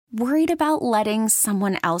Worried about letting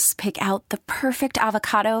someone else pick out the perfect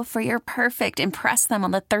avocado for your perfect impress them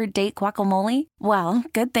on the third date guacamole? Well,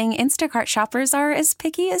 good thing Instacart shoppers are as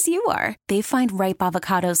picky as you are. They find ripe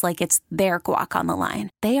avocados like it's their guac on the line.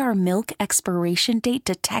 They are milk expiration date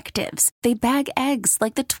detectives. They bag eggs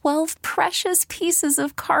like the 12 precious pieces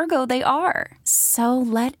of cargo they are. So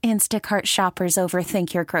let Instacart shoppers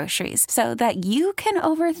overthink your groceries so that you can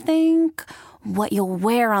overthink what you'll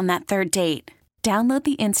wear on that third date. Download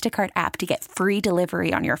the Instacart app to get free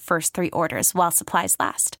delivery on your first 3 orders while supplies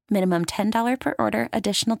last. Minimum $10 per order.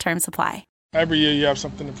 Additional terms apply. Every year you have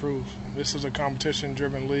something to prove. This is a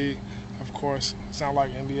competition-driven league. Of course, it's not like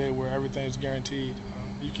NBA where everything's guaranteed.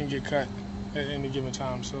 You can get cut at any given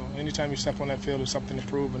time. So anytime you step on that field, there's something to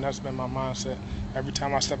prove, and that's been my mindset. Every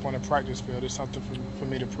time I step on the practice field, there's something for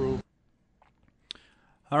me to prove.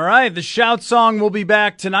 All right, the Shout Song will be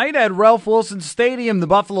back tonight at Ralph Wilson Stadium. The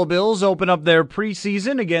Buffalo Bills open up their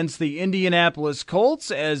preseason against the Indianapolis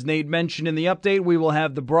Colts. As Nate mentioned in the update, we will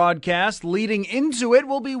have the broadcast. Leading into it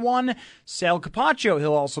will be one Sal Capaccio.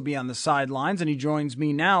 He'll also be on the sidelines, and he joins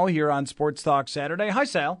me now here on Sports Talk Saturday. Hi,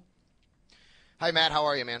 Sal. Hi, Matt. How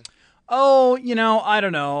are you, man? Oh, I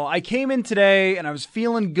don't know. I came in today and I was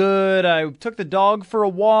feeling good. I took the dog for a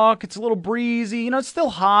walk. It's a little breezy. It's still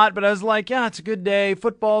hot, but I was like, yeah, it's a good day.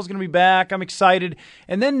 Football's going to be back. I'm excited.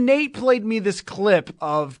 And then Nate played me this clip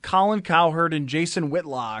of Colin Cowherd and Jason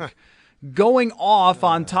Whitlock going off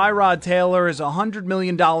on Tyrod Taylor as a $100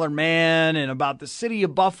 million man and about the city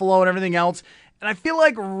of Buffalo and everything else. And I feel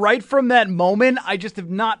like right from that moment, I just have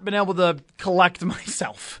not been able to collect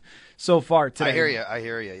myself so far today. I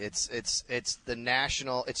hear you. It's the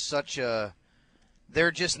national. It's such a. They're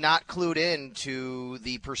just not clued in to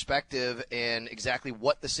the perspective and exactly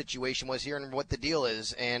what the situation was here and what the deal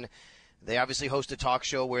is. And they obviously host a talk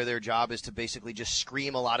show where their job is to basically just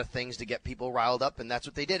scream a lot of things to get people riled up, and that's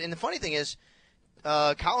what they did. And the funny thing is,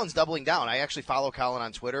 Colin's doubling down. I actually follow Colin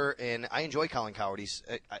on Twitter, and I enjoy Colin Cowherd.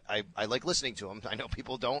 I like listening to him. I know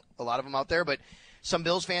people don't, a lot of them out there, but some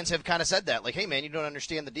Bills fans have kind of said that, like, hey, man, you don't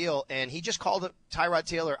understand the deal. And he just called Tyrod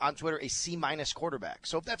Taylor on Twitter a C-minus quarterback.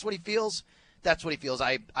 So if that's what he feels, that's what he feels.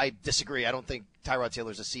 I disagree. I don't think Tyrod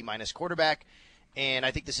Taylor's a C-minus quarterback. And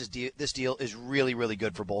I think this deal is really, really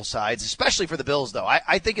good for both sides, especially for the Bills, though.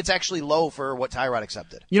 I think it's actually low for what Tyrod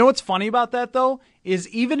accepted. You know what's funny about that, though, is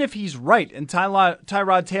even if he's right and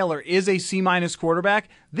Tyrod Taylor is a C-minus quarterback,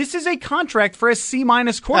 this is a contract for a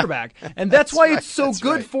C-minus quarterback. And that's why it's so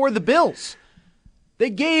good for the Bills. They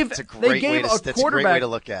gave a quarterback. That's a great way to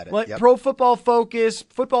look at it. Like Pro Football Focus,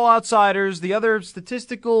 Football Outsiders, the other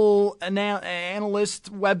statistical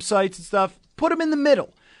analyst websites and stuff, put him in the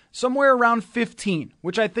middle, somewhere around 15,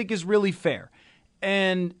 which I think is really fair.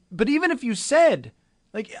 But even if you said,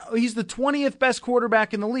 like, he's the 20th best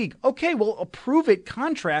quarterback in the league, okay, well, a prove-it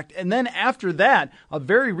contract, and then after that, a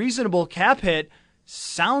very reasonable cap hit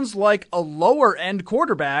sounds like a lower-end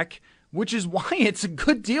quarterback, which is why it's a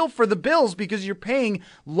good deal for the Bills, because you're paying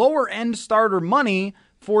lower-end starter money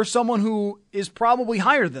for someone who is probably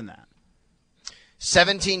higher than that.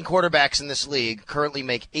 17 quarterbacks in this league currently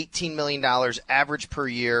make $18 million average per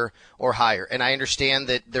year or higher. And I understand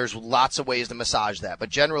that there's lots of ways to massage that. But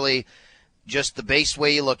generally, just the base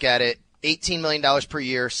way you look at it, $18 million per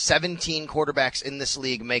year, 17 quarterbacks in this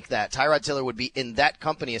league make that. Tyrod Taylor would be in that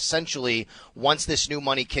company essentially once this new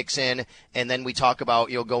money kicks in, and then we talk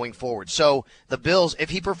about going forward. So the Bills,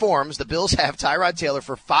 if he performs, the Bills have Tyrod Taylor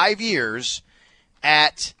for 5 years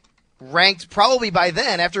at ranked probably by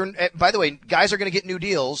then by the way, guys are going to get new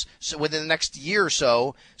deals so within the next year or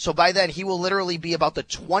so. So by then he will literally be about the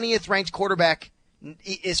 20th ranked quarterback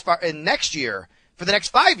in next year for the next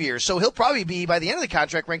 5 years. So he'll probably be, by the end of the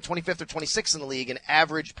contract, ranked 25th or 26th in the league, an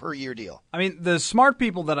average per year deal. I mean, the smart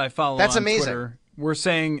people that I follow That's on amazing. Twitter were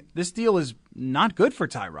saying this deal is not good for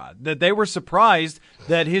Tyrod, that they were surprised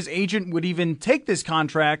that his agent would even take this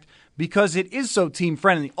contract because it is so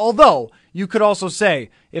team-friendly. Although, you could also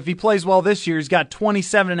say, if he plays well this year, he's got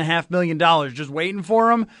 $27.5 million just waiting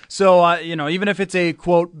for him. So, even if it's a,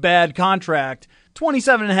 quote, bad contract,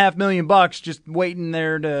 $27.5 million just waiting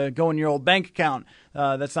there to go in your old bank account.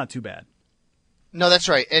 That's not too bad. No, that's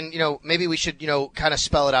right. And, maybe we should, kind of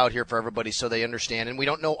spell it out here for everybody so they understand. And we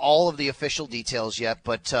don't know all of the official details yet,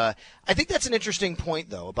 but I think that's an interesting point,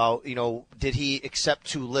 though, about, did he accept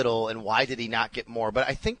too little and why did he not get more? But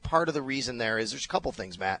I think part of the reason there's a couple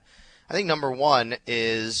things, Matt. I think number one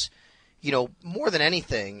is, more than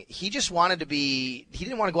anything, he just wanted to he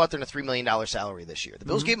didn't want to go out there in a $3 million salary this year. The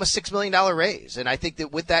Bills gave him a $6 million raise. And I think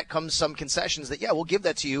that with that comes some concessions that, we'll give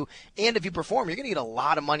that to you. And if you perform, you're going to get a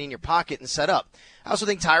lot of money in your pocket and set up. I also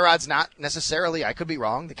think Tyrod's not necessarily, I could be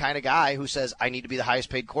wrong, the kind of guy who says, I need to be the highest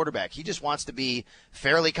paid quarterback. He just wants to be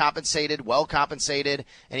fairly compensated, well compensated,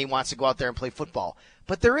 and he wants to go out there and play football.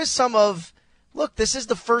 But there is look, this is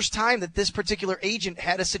the first time that this particular agent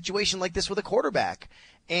had a situation like this with a quarterback.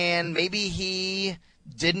 And maybe he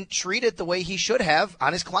didn't treat it the way he should have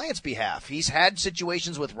on his client's behalf. He's had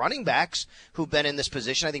situations with running backs who've been in this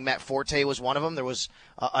position. I think Matt Forte was one of them. There was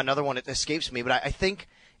another one that escapes me. But I think,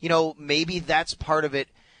 maybe that's part of it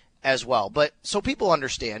as well. But so people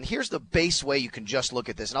understand, here's the base way you can just look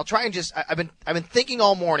at this. And I'll try and I've been thinking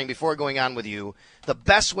all morning before going on with you, the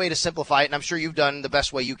best way to simplify it. And I'm sure you've done the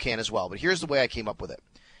best way you can as well. But here's the way I came up with it.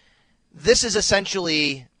 This is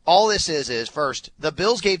essentially, all this is first, the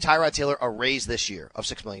Bills gave Tyrod Taylor a raise this year of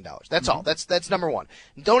 $6 million. That's all. That's number one.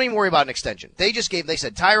 Don't even worry about an extension. They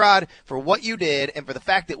said, Tyrod, for what you did and for the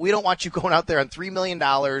fact that we don't want you going out there on $3 million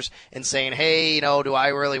and saying, hey, do I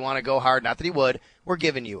really want to go hard? Not that he would. We're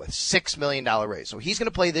giving you a $6 million raise. So he's going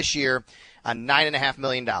to play this year on $9.5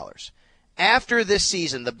 million. After this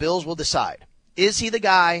season, the Bills will decide, is he the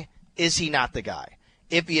guy? Is he not the guy?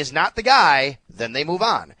 If he is not the guy, then they move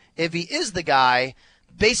on. If he is the guy,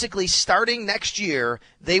 basically starting next year,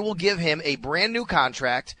 they will give him a brand new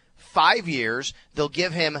contract, 5 years. They'll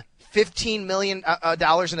give him $15 million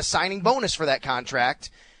in a signing bonus for that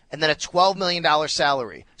contract, and then a $12 million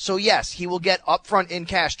salary. So, yes, he will get upfront in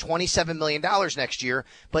cash $27 million next year,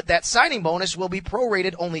 but that signing bonus will be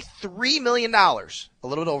prorated only $3 million, a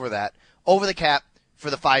little bit over that, over the cap for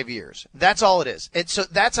the 5 years. That's all it is. So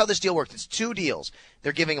that's how this deal works. It's two deals.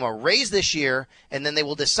 They're giving him a raise this year, and then they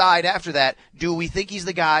will decide after that, do we think he's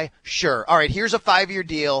the guy? Sure. All right, here's a 5-year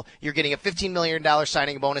deal. You're getting a $15 million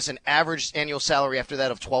signing bonus, an average annual salary after that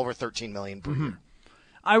of $12 or $13 million per year.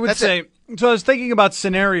 I would say, so I was thinking about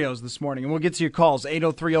scenarios this morning, and we'll get to your calls,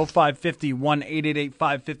 803-0550,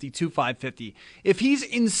 1-888-550-2550. If he's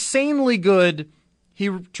insanely good, he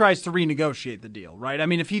tries to renegotiate the deal, right? I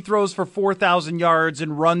mean, if he throws for 4,000 yards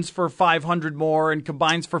and runs for 500 more and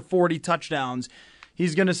combines for 40 touchdowns,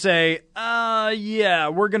 he's going to say,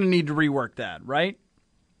 we're going to need to rework that, right?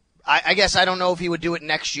 I guess I don't know if he would do it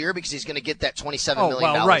next year because he's going to get that $27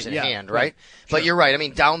 million in hand, right? But sure. You're right. I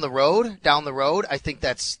mean, down the road, I think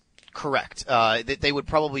that's correct. They would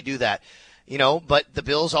probably do that. But the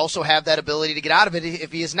Bills also have that ability to get out of it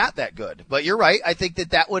if he is not that good. But you're right. I think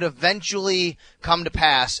that would eventually come to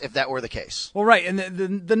pass if that were the case. Well, right. And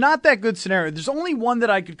the not that good scenario, there's only one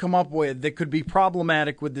that I could come up with that could be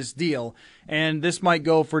problematic with this deal, and this might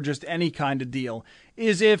go for just any kind of deal,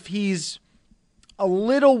 is if he's a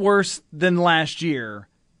little worse than last year.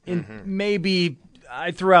 In maybe,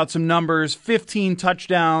 I threw out some numbers, 15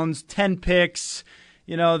 touchdowns, 10 picks.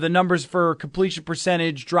 The numbers for completion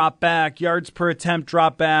percentage drop back, yards per attempt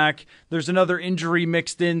drop back. There's another injury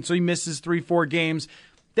mixed in, so he misses 3-4 games.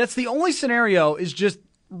 That's the only scenario, is just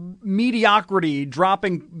mediocrity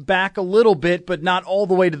dropping back a little bit, but not all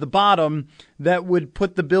the way to the bottom, that would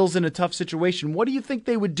put the Bills in a tough situation. What do you think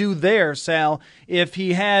they would do there, Sal, if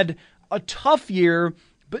he had a tough year,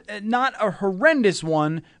 but not a horrendous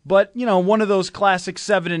one, but, one of those classic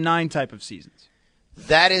 7-9 type of seasons?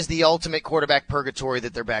 That is the ultimate quarterback purgatory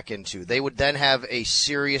that they're back into. They would then have a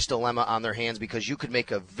serious dilemma on their hands because you could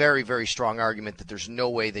make a very, very strong argument that there's no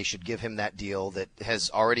way they should give him that deal that has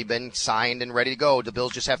already been signed and ready to go. The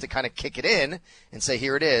Bills just have to kind of kick it in and say,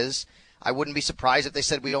 here it is. I wouldn't be surprised if they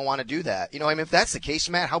said we don't want to do that. If that's the case,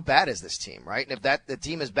 Matt, how bad is this team, right? And if the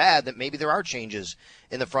team is bad, then maybe there are changes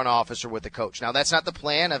in the front office or with the coach. Now, that's not the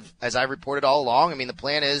plan, as I reported all along. I mean, the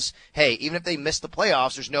plan is, hey, even if they miss the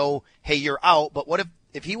playoffs, there's no, hey, you're out. But what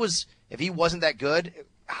if he wasn't that good?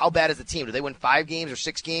 How bad is the team? Do they win 5 games or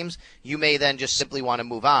 6 games? You may then just simply want to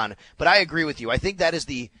move on. But I agree with you. I think that is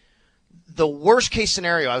the worst case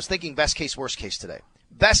scenario. I was thinking best case, worst case today.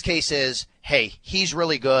 Best case is, hey, he's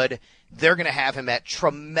really good. They're going to have him at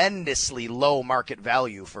tremendously low market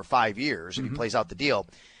value for 5 years if he plays out the deal.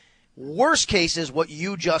 Worst case is what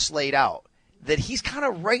you just laid out, that he's kind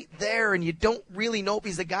of right there and you don't really know if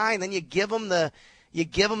he's the guy, and then you give him the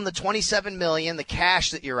 $27 million, the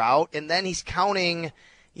cash that you're out, and then he's counting,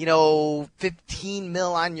 $15 million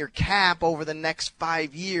on your cap over the next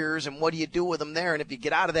 5 years, and what do you do with him there? And if you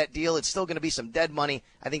get out of that deal, it's still going to be some dead money.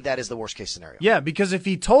 I think that is the worst case scenario. Yeah, because if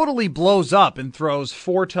he totally blows up and throws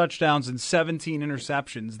 4 touchdowns and 17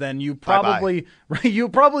 interceptions, then you probably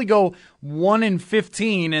go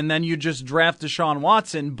 1-15, and then you just draft Deshaun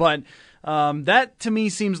Watson. But That, to me,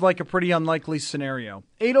 seems like a pretty unlikely scenario.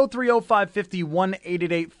 803-0550,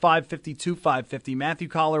 1-888-552-550. Matthew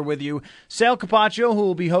Collar with you. Sal Capaccio, who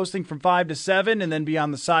will be hosting from 5 to 7 and then be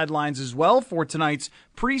on the sidelines as well for tonight's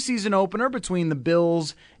preseason opener between the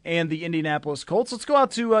Bills and the Indianapolis Colts. Let's go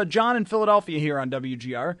out to John in Philadelphia here on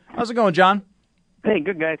WGR. How's it going, John? Hey,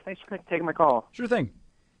 good, guys. Thanks for taking my call. Sure thing.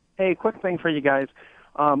 Hey, quick thing for you guys.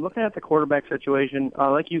 Looking at the quarterback situation,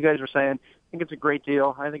 like you guys were saying, I think it's a great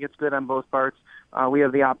deal. I think it's good on both parts. We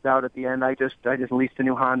have the opt-out at the end. I just leased a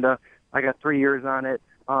new Honda. I got 3 years on it.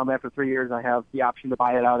 After 3 years, I have the option to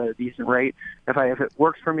buy it out at a decent rate. If it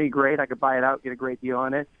works for me, great. I could buy it out, get a great deal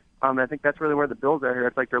on it. And I think that's really where the Bills are here.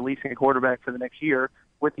 It's like they're leasing a quarterback for the next year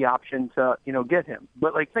with the option to, get him.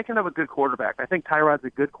 But, thinking of a good quarterback, I think Tyrod's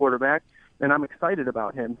a good quarterback, and I'm excited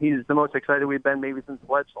about him. He's the most excited we've been maybe since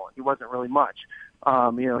Bledsoe. He wasn't really much.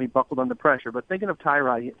 He buckled under pressure. But thinking of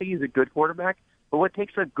Tyrod, I think he's a good quarterback. But what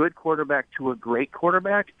takes a good quarterback to a great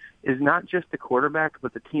quarterback is not just the quarterback,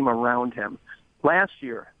 but the team around him. Last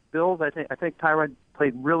year, Bills, I think Tyrod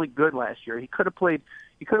played really good last year. He could have played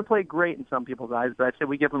great in some people's eyes, but I'd say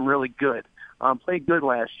we give him really good. Played good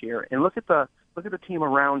last year. And look at the team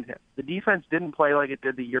around him. The defense didn't play like it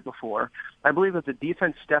did the year before. I believe if the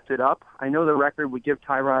defense stepped it up, I know the record would give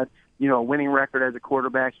Tyrod, a winning record as a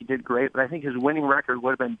quarterback. He did great, but I think his winning record would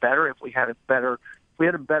have been better if we had a better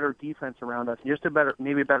defense around us, just some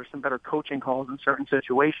better coaching calls in certain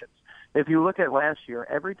situations. If you look at last year,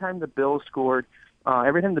 every time the Bills held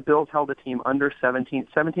a team under 17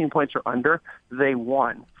 points or under, they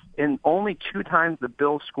won. And only 2 times the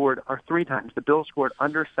Bills scored, or 3 times the Bills scored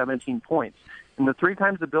under 17 points. And the 3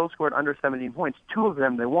 times the Bills scored under 17 points, 2 of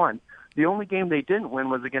them they won. The only game they didn't win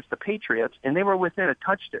was against the Patriots, and they were within a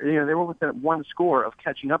touchdown. They were within 1 score of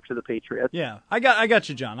catching up to the Patriots. Yeah, I got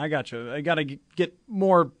you, John. I got you. I got to get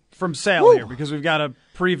more from Sal here because we've got to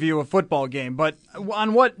preview a football game. But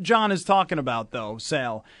on what John is talking about, though,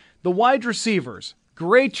 Sal, the wide receivers.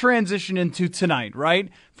 Great transition into tonight, right?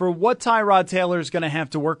 For what Tyrod Taylor is going to have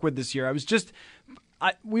to work with this year.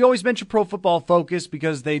 We always mention Pro Football Focus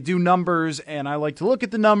because they do numbers, and I like to look at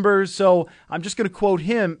the numbers. So I'm just going to quote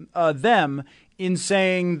them in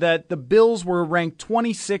saying that the Bills were ranked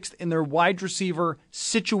 26th in their wide receiver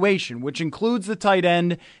situation, which includes the tight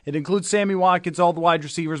end. It includes Sammy Watkins, all the wide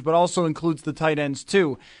receivers, but also includes the tight ends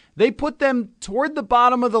too. They put them toward the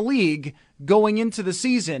bottom of the league going into the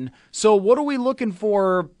season. So what are we looking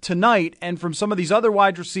for tonight and from some of these other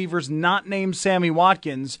wide receivers not named Sammy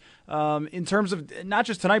Watkins in terms of not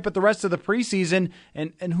just tonight but the rest of the preseason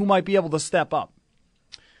and who might be able to step up?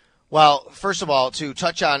 Well, first of all, to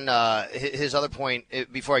touch on his other point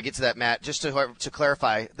before I get to that, Matt, just to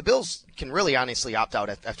clarify, the Bills can really honestly opt out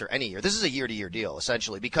after any year. This is a year-to-year deal,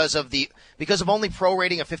 essentially, because of only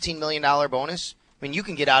prorating a $15 million bonus. I mean, you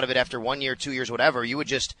can get out of it after 1 year, 2 years, whatever.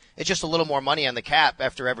 It's just a little more money on the cap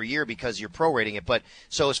after every year because you're prorating it. But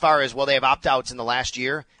so as far as, they have opt-outs in the last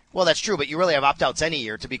year, well, that's true, but you really have opt-outs any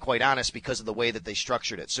year, to be quite honest, because of the way that they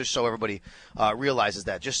structured it. So everybody realizes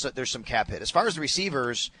that. Just so there's some cap hit. As far as the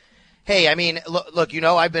receivers, hey, I mean, look,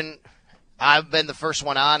 I've been the first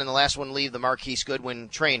one on and the last one to leave the Marquise Goodwin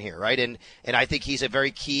train here, right? And I think he's a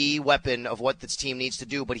very key weapon of what this team needs to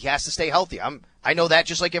do, but he has to stay healthy. I know that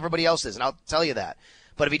just like everybody else is, and I'll tell you that.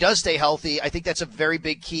 But if he does stay healthy, I think that's a very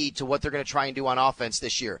big key to what they're going to try and do on offense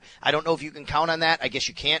this year. I don't know if you can count on that. I guess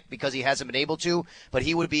you can't because he hasn't been able to, but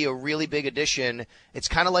he would be a really big addition. It's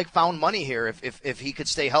kind of like found money here if he could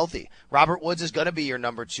stay healthy. Robert Woods is going to be your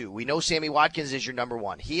number 2. We know Sammy Watkins is your number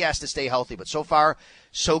 1. He has to stay healthy, but so far,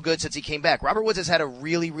 so good since he came back. Robert Woods has had a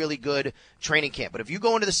really, really good training camp. But if you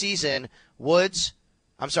go into the season,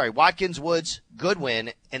 Watkins, Woods,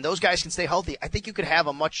 Goodwin, and those guys can stay healthy, I think you could have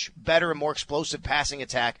a much better and more explosive passing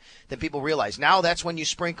attack than people realize. Now that's when you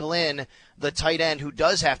sprinkle in the tight end who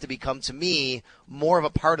does have to become, to me, more of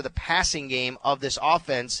a part of the passing game of this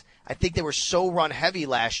offense. I think they were so run-heavy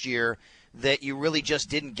last year that you really just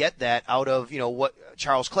didn't get that out of, what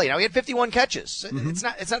Charles Clay. Now, he had 51 catches. Mm-hmm.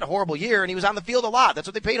 It's not a horrible year, and he was on the field a lot. That's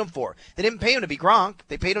what they paid him for. They didn't pay him to be Gronk.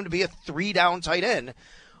 They paid him to be a 3-down tight end,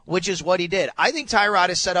 which is what he did. I think Tyrod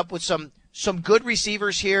is set up with some good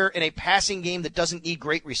receivers here in a passing game that doesn't need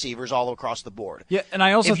great receivers all across the board. Yeah, and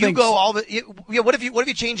I also think what if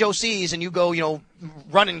you change OCs and you go,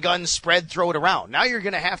 run and gun, spread, throw it around? Now you're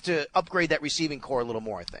going to have to upgrade that receiving core a little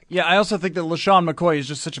more, I think. Yeah, I also think that LaShawn McCoy is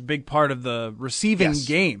just such a big part of the receiving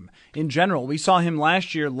game in general. We saw him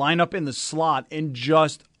last year line up in the slot and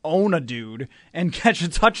just own a dude and catch a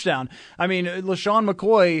touchdown. I mean, LaShawn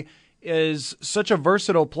McCoy is such a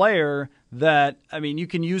versatile player that, I mean, you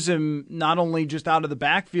can use him not only just out of the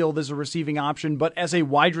backfield as a receiving option, but as a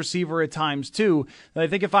wide receiver at times too. And I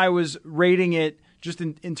think if I was rating it just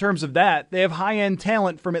in terms of that, they have high-end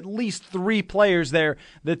talent from at least 3 players there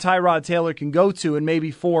that Tyrod Taylor can go to, and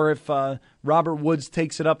maybe 4 if Robert Woods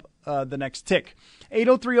takes it up the next tick.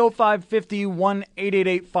 803-0550,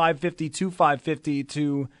 1-888-550-2550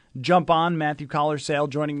 to jump on. Matthew Collar-Sale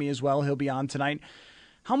joining me as well. He'll be on tonight.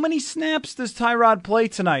 How many snaps does Tyrod play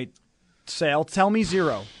tonight, Sale? Tell me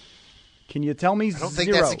 0. Can you tell me 0? I don't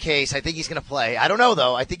think that's the case. I think he's going to play. I don't know,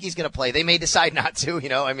 though. I think he's going to play. They may decide not to,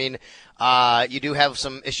 I mean, you do have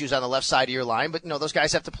some issues on the left side of your line, but, those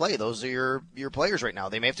guys have to play. Those are your players right now.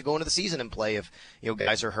 They may have to go into the season and play if,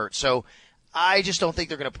 guys are hurt. So I just don't think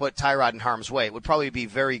they're going to put Tyrod in harm's way. It would probably be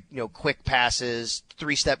very, quick passes,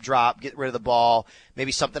 3-step drop, get rid of the ball,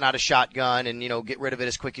 maybe something out of shotgun and, get rid of it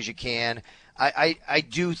as quick as you can. I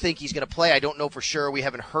do think he's going to play. I don't know for sure. We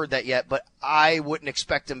haven't heard that yet, but I wouldn't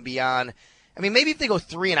expect him beyond. I mean, maybe if they go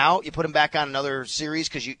 3 and out, you put him back on another series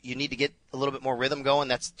because you need to get a little bit more rhythm going.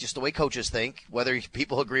 That's just the way coaches think, whether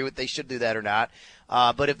people agree with they should do that or not.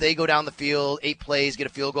 But if they go down the field, 8 plays, get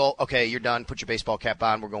a field goal, okay, you're done. Put your baseball cap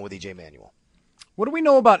on. We're going with E.J. Manuel. What do we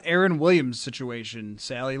know about Aaron Williams' situation,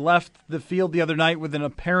 Sally? Left the field the other night with an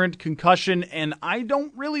apparent concussion, and I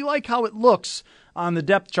don't really like how it looks on the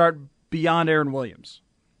depth chart beyond Aaron Williams.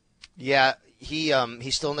 Yeah,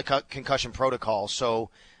 he's still in the concussion protocol, so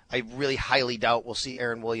I really highly doubt we'll see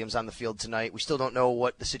Aaron Williams on the field tonight. We still don't know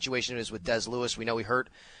what the situation is with Des Lewis. We know he hurt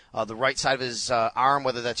the right side of his arm,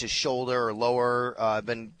 whether that's his shoulder or lower.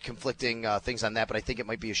 Been conflicting things on that, but I think it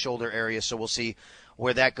might be a shoulder area, so we'll see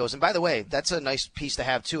where that goes. And by the way, that's a nice piece to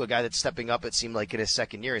have, too, a guy that's stepping up, it seemed like, in his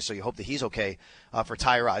second year, so you hope that he's okay for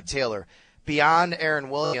Tyrod Taylor. Beyond Aaron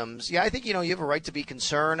Williams, yeah, I think, you have a right to be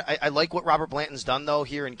concerned. I like what Robert Blanton's done, though,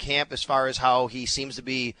 here in camp as far as how he seems to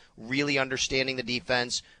be really understanding the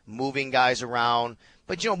defense, moving guys around.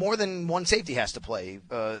 But, more than one safety has to play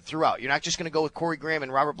throughout. You're not just going to go with Corey Graham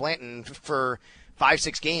and Robert Blanton for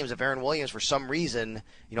 5-6 games if Aaron Williams, for some reason,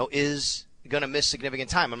 is going to miss significant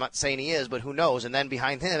time. I'm not saying he is, but who knows? And then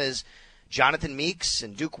behind him is Jonathan Meeks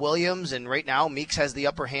and Duke Williams, and right now Meeks has the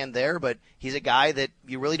upper hand there, but he's a guy that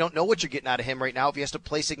you really don't know what you're getting out of him right now if he has to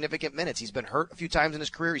play significant minutes. He's been hurt a few times in his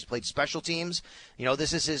career. He's played special teams.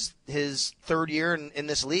 This is his third year in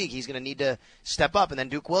this league. He's going to need to step up. And then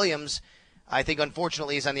Duke Williams, I think,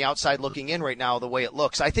 unfortunately, is on the outside looking in right now the way it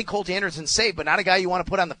looks. I think Colt Anderson's safe, but not a guy you want to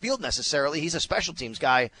put on the field necessarily. He's a special teams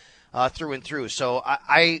guy through and through. So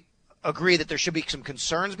I agree that there should be some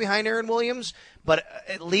concerns behind Aaron Williams, but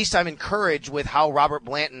at least I'm encouraged with how Robert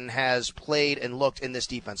Blanton has played and looked in this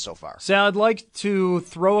defense so far. Sal, I'd like to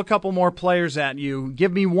throw a couple more players at you.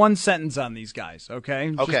 Give me one sentence on these guys,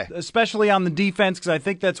 okay? Okay. Especially on the defense, because I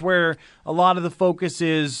think that's where a lot of the focus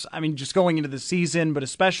is. I mean, just going into the season, but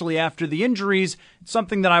especially after the injuries, it's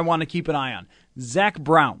something that I want to keep an eye on. Zach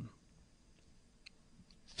Brown.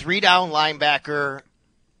 3-down linebacker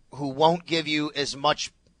who won't give you as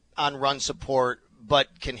much on run support,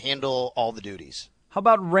 but can handle all the duties. How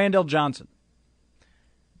about Randall Johnson?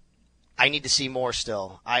 I need to see more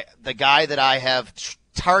still. The guy that I have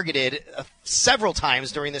targeted several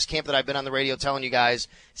times during this camp that I've been on the radio telling you guys,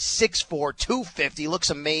 6'4", 250, looks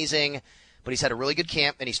amazing, but he's had a really good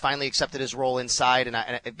camp, and he's finally accepted his role inside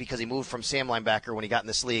and because he moved from Sam linebacker when he got in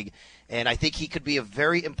this league. And I think he could be a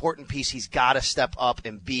very important piece. He's got to step up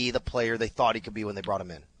and be the player they thought he could be when they brought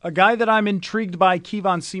him in. A guy that I'm intrigued by,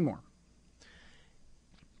 Kevon Seymour.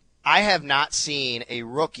 I have not seen a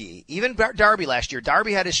rookie, even Darby last year.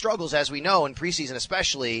 Darby had his struggles, as we know, in preseason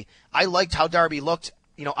especially. I liked how Darby looked,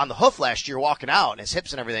 on the hoof last year walking out and his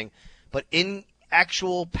hips and everything. But in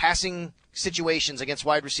actual passing situations against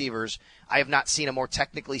wide receivers, I have not seen a more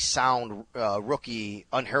technically sound rookie,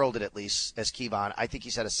 unheralded at least, as Kevon. I think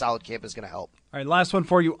he's had a solid camp and is going to help. All right, last one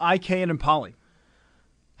for you, IK and Impali.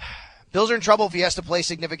 Bills are in trouble if he has to play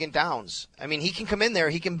significant downs. I mean, he can come in there.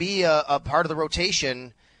 He can be a part of the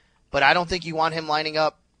rotation, but I don't think you want him lining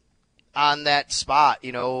up on that spot,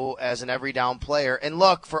 as an every down player. And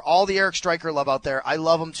look, for all the Eric Stryker love out there, I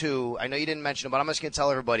love him too. I know you didn't mention him, but I'm just going to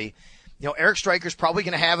tell everybody, Eric Stryker's probably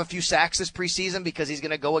going to have a few sacks this preseason because he's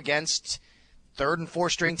going to go against third and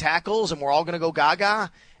fourth string tackles, and we're all going to go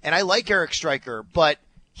gaga. And I like Eric Stryker, but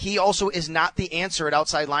he also is not the answer at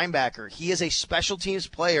outside linebacker. He is a special teams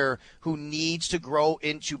player who needs to grow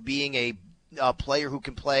into being a player who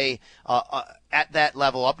can play at that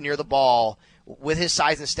level, up near the ball, with his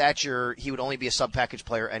size and stature, he would only be a sub-package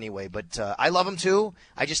player anyway. But I love him too.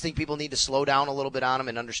 I just think people need to slow down a little bit on him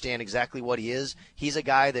and understand exactly what he is. He's a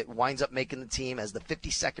guy that winds up making the team as the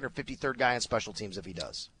 52nd or 53rd guy on special teams if he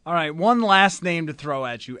does. All right, one last name to throw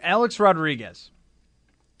at you, Alex Rodriguez.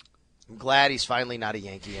 I'm glad he's finally not a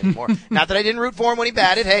Yankee anymore. Not that I didn't root for him when he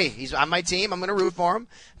batted. Hey, he's on my team. I'm going to root for him.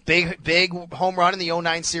 Big home run in the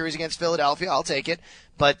 09 series against Philadelphia. I'll take it.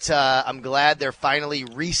 But I'm glad they're finally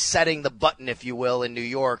resetting the button, if you will, in New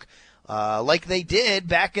York, like they did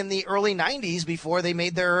back in the early 90s before they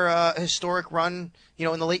made their historic run,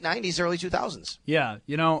 in the late 90s, early 2000s. Yeah,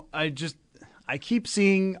 I keep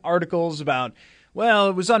seeing articles about, well,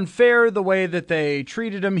 it was unfair the way that they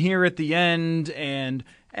treated him here at the end, and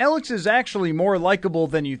Alex is actually more likable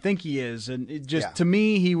than you think he is. And to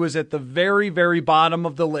me, he was at the very, very bottom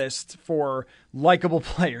of the list for likable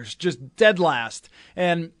players, just dead last.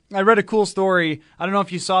 And I read a cool story. I don't know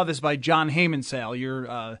if you saw this by John Heyman, Sal.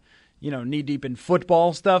 You're, knee deep in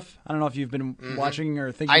football stuff. I don't know if you've been watching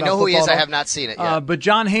or thinking about football. I know who he is. I have not seen it yet. But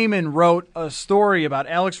John Heyman wrote a story about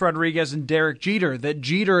Alex Rodriguez and Derek Jeter, that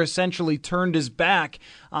Jeter essentially turned his back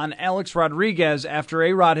on Alex Rodriguez after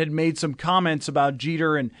A-Rod had made some comments about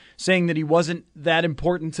Jeter and saying that he wasn't that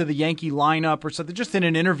important to the Yankee lineup or something, just in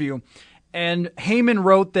an interview. And Heyman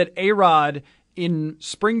wrote that A-Rod in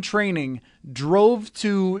spring training drove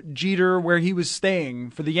to Jeter where he was staying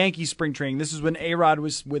for the Yankees spring training. This is when A-Rod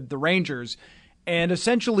was with the Rangers, and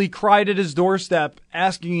essentially cried at his doorstep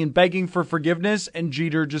asking and begging for forgiveness, and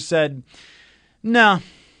Jeter just said, no,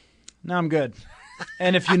 I'm good.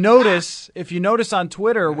 And if you notice on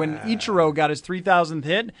Twitter, when Ichiro got his 3,000th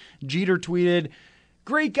hit, Jeter tweeted,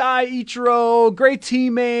 "Great guy, Ichiro. Great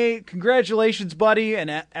teammate. Congratulations, buddy."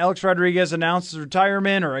 And Alex Rodriguez announced his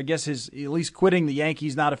retirement, or I guess his at least quitting the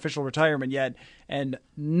Yankees, not official retirement yet, and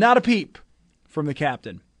not a peep from the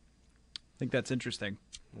captain. I think that's interesting.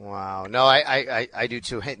 Wow. No, I do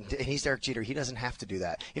too. And he's Derek Jeter. He doesn't have to do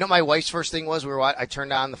that. My wife's first thing was I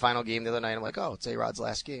turned on the final game the other night. I'm like, oh, it's A-Rod's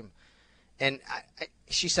last game. And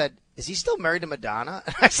she said, "Is he still married to Madonna?"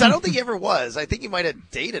 I said, "I don't think he ever was. I think he might have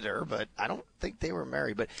dated her, but I don't think they were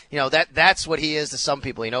married." But, that's what he is to some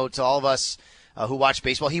people. To all of us who watch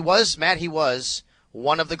baseball, he was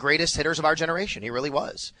one of the greatest hitters of our generation. He really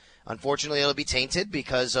was. Unfortunately, it'll be tainted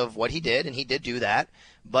because of what he did, and he did do that.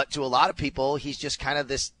 But to a lot of people, he's just kind of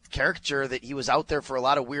this caricature that he was out there for a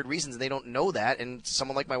lot of weird reasons, and they don't know that. And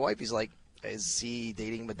someone like my wife, he's like, is he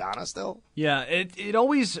dating Madonna still? Yeah, it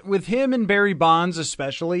always, with him and Barry Bonds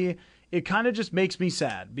especially, it kind of just makes me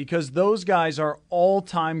sad because those guys are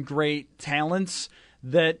all-time great talents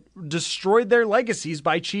that destroyed their legacies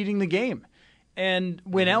by cheating the game. And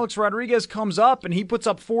when Alex Rodriguez comes up and he puts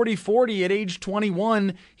up 40-40 at age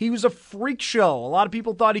 21, he was a freak show. A lot of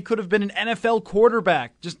people thought he could have been an NFL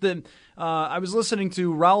quarterback. I was listening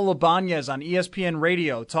to Raul Ibanez on ESPN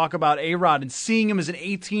Radio talk about A-Rod and seeing him as an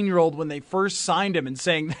 18-year-old when they first signed him and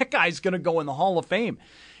saying, that guy's going to go in the Hall of Fame.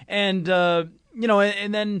 And,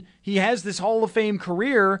 and then he has this Hall of Fame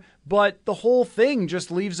career, but the whole thing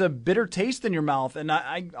just leaves a bitter taste in your mouth. And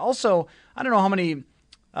I don't know how many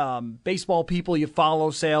baseball people you follow,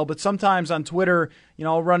 Sale, but sometimes on Twitter,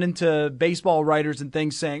 I'll run into baseball writers and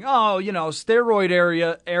things saying, oh,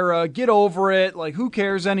 steroid era, get over it. Like, who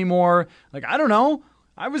cares anymore? Like, I don't know.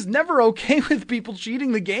 I was never okay with people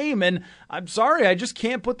cheating the game, and I'm sorry, I just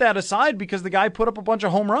can't put that aside because the guy put up a bunch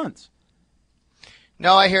of home runs.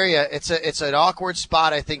 No, I hear you. It's an awkward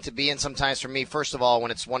spot, I think, to be in sometimes for me. First of all,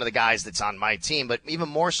 when it's one of the guys that's on my team, but even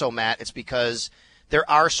more so, Matt, it's because there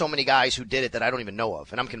are so many guys who did it that I don't even know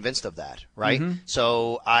of, and I'm convinced of that, right? Mm-hmm.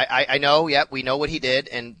 So I know, we know what he did,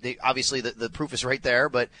 and obviously the proof is right there,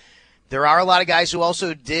 but there are a lot of guys who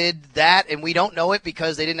also did that, and we don't know it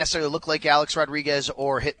because they didn't necessarily look like Alex Rodriguez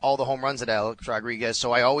or hit all the home runs at Alex Rodriguez,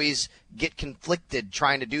 so I always get conflicted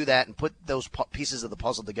trying to do that and put those pieces of the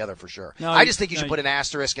puzzle together for sure. I just think you should put an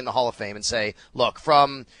asterisk in the Hall of Fame and say, look,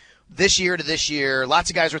 from this year to this year, lots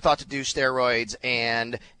of guys were thought to do steroids,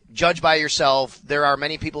 and judge by yourself. There are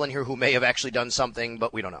many people in here who may have actually done something,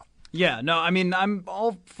 but we don't know. Yeah, no, I mean, I'm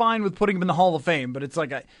all fine with putting him in the Hall of Fame, but it's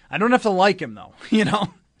like I don't have to like him, though,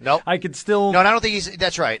 Nope. I could still. No, I don't think he's.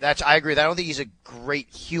 That's right. I agree. I don't think he's a great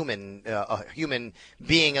human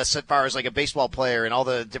being as far as like a baseball player and all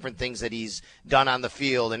the different things that he's done on the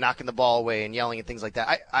field and knocking the ball away and yelling and things like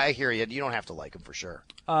that. I hear you. You don't have to like him for sure.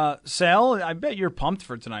 Sal, I bet you're pumped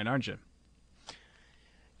for tonight, aren't you?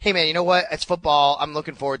 Hey, man, you know what? It's football. I'm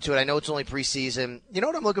looking forward to it. I know it's only preseason. You know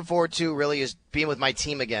what I'm looking forward to really is being with my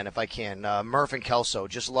team again, if I can. Murph and Kelso.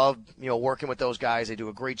 Just love, working with those guys. They do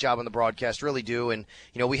a great job on the broadcast, really do. And,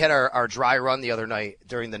 we had our dry run the other night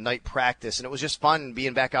during the night practice, and it was just fun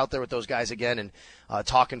being back out there with those guys again and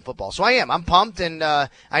talking football. So I'm pumped, and I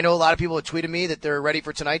know a lot of people have tweeted me that they're ready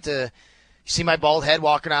for tonight to see my bald head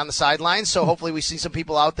walking on the sidelines, so hopefully we see some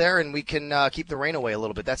people out there and we can keep the rain away a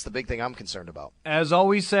little bit. That's the big thing I'm concerned about. As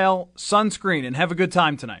always, Sal, sunscreen, and have a good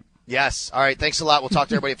time tonight. Yes. All right. Thanks a lot. We'll talk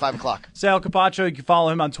to everybody at 5 o'clock. Sal Capaccio, you can follow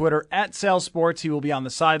him on Twitter at Sal Sports. He will be on the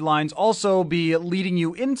sidelines. Also be leading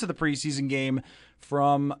you into the preseason game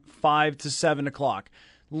from 5 to 7 o'clock.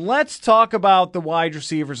 Let's talk about the wide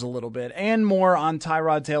receivers a little bit and more on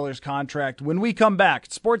Tyrod Taylor's contract when we come back.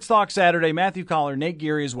 Sports Talk Saturday, Matthew Collar, Nate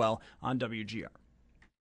Geary as well on WGR.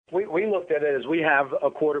 We looked at it as we have a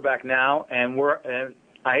quarterback now, and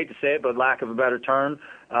I hate to say it, but lack of a better term,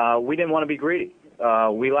 we didn't want to be greedy.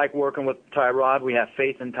 We like working with Tyrod. We have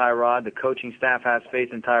faith in Tyrod. The coaching staff has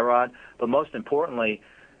faith in Tyrod. But most importantly,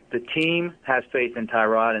 the team has faith in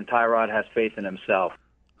Tyrod, and Tyrod has faith in himself.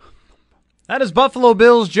 That is Buffalo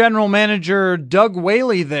Bills general manager Doug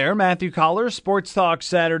Whaley there. Matthew Collar, Sports Talk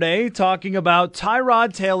Saturday, talking about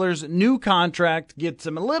Tyrod Taylor's new contract. Gets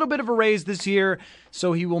him a little bit of a raise this year,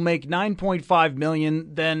 so he will make $9.5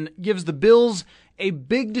 million. Then gives the Bills a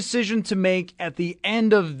big decision to make at the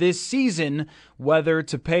end of this season, whether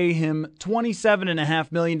to pay him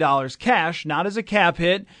 $27.5 million cash, not as a cap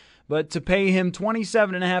hit, but to pay him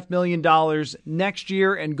 $27.5 million next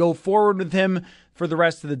year and go forward with him for the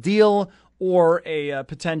rest of the deal, or a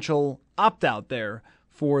potential opt-out there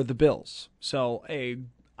for the Bills. So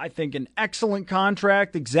I think an excellent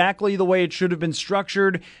contract, exactly the way it should have been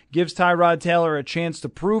structured, gives Tyrod Taylor a chance to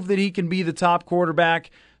prove that he can be the top quarterback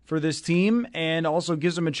for this team, and also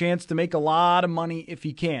gives him a chance to make a lot of money if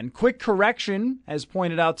he can. Quick correction, as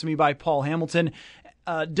pointed out to me by Paul Hamilton,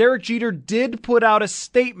 Derek Jeter did put out a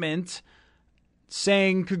statement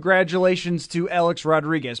saying congratulations to Alex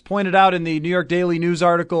Rodriguez. Pointed out in the New York Daily News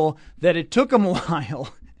article that it took him a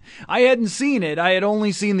while. I hadn't seen it. I had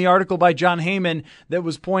only seen the article by John Heyman that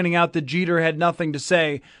was pointing out that Jeter had nothing to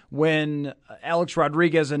say when Alex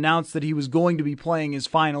Rodriguez announced that he was going to be playing his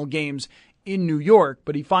final games in New York.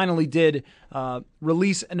 But he finally did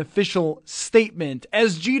release an official statement,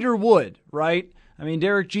 as Jeter would, right? I mean,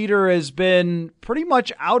 Derek Jeter has been pretty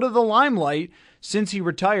much out of the limelight since he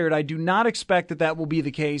retired. I do not expect that will be the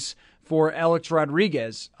case for Alex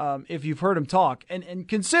Rodriguez, if you've heard him talk. And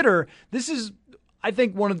consider, this is, I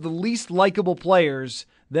think, one of the least likable players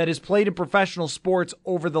that has played in professional sports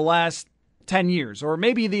over the last 10 years, or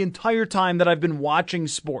maybe the entire time that I've been watching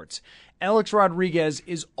sports. Alex Rodriguez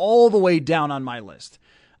is all the way down on my list.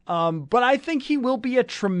 But I think he will be a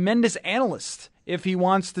tremendous analyst if he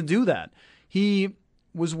wants to do that. He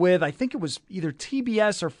was with, I think it was either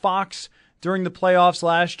TBS or Fox during the playoffs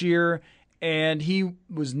last year, and he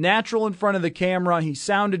was natural in front of the camera. He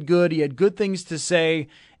sounded good. He had good things to say,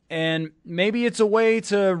 and maybe it's a way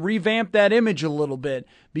to revamp that image a little bit,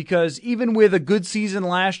 because even with a good season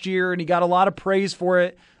last year, and he got a lot of praise for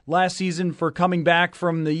it last season for coming back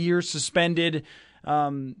from the year suspended,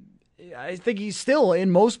 I think he's still, in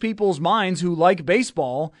most people's minds who like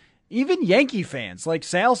baseball, even Yankee fans, like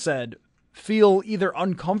Sal said, feel either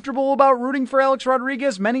uncomfortable about rooting for Alex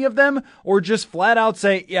Rodriguez, many of them, or just flat out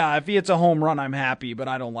say, yeah, if he hits a home run, I'm happy, but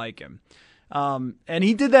I don't like him. And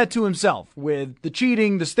he did that to himself with the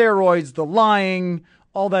cheating, the steroids, the lying,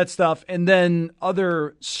 all that stuff, and then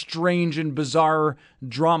other strange and bizarre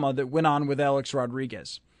drama that went on with Alex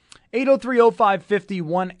Rodriguez. 803-0550,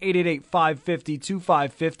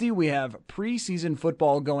 1-888-550-2550. We have preseason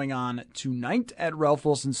football going on tonight at Ralph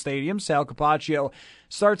Wilson Stadium. Sal Capaccio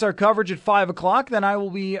starts our coverage at 5 o'clock. Then I will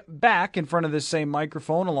be back in front of this same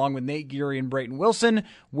microphone along with Nate Geary and Brayton Wilson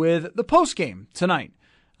with the postgame tonight.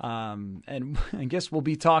 And I guess we'll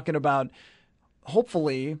be talking about,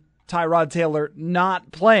 hopefully, Tyrod Taylor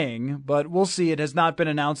not playing, but we'll see. It has not been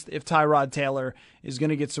announced if Tyrod Taylor is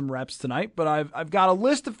going to get some reps tonight, but I've got a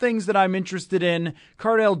list of things that I'm interested in.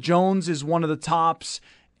 Cardale Jones is one of the tops,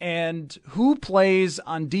 and who plays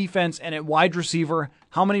on defense and at wide receiver,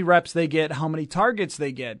 how many reps they get, how many targets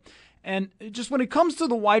they get. And just when it comes to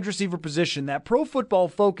the wide receiver position, that Pro Football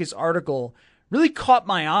Focus article really caught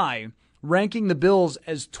my eye, ranking the Bills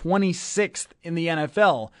as 26th in the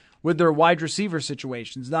NFL with their wide receiver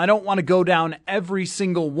situations. Now, I don't want to go down every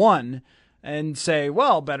single one and say,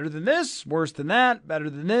 well, better than this, worse than that, better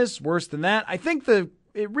than this, worse than that. I think it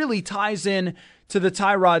really ties in to the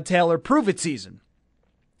Tyrod Taylor prove-it season.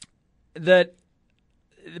 That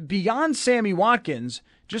beyond Sammy Watkins,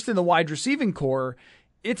 just in the wide receiving core,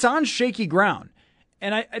 it's on shaky ground.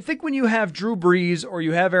 And I think when you have Drew Brees or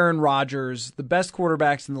you have Aaron Rodgers, the best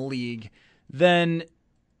quarterbacks in the league, then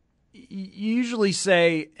you usually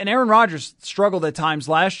say, and Aaron Rodgers struggled at times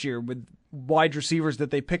last year with wide receivers that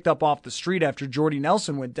they picked up off the street after Jordy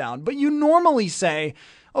Nelson went down. But you normally say,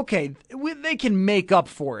 okay, they can make up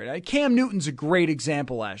for it. Cam Newton's a great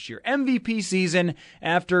example last year. MVP season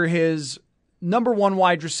after his number one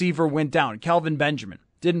wide receiver went down. Kelvin Benjamin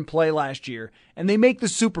didn't play last year. And they make the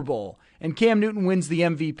Super Bowl. And Cam Newton wins the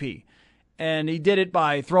MVP. And he did it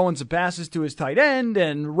by throwing some passes to his tight end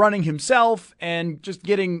and running himself and just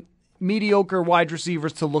getting mediocre wide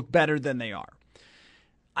receivers to look better than they are.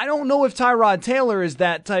 I don't know if Tyrod Taylor is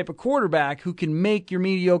that type of quarterback who can make your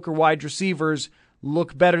mediocre wide receivers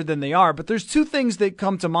look better than they are. But there's two things that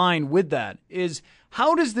come to mind with that is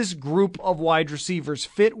how does this group of wide receivers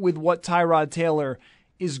fit with what Tyrod Taylor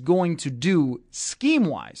is going to do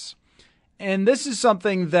scheme-wise? And this is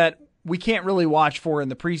something that we can't really watch for in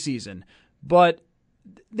the preseason. But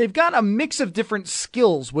they've got a mix of different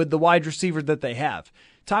skills with the wide receiver that they have.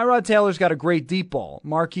 Tyrod Taylor's got a great deep ball.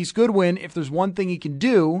 Marquise Goodwin, if there's one thing he can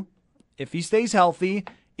do, if he stays healthy,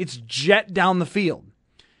 it's jet down the field.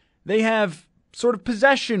 They have sort of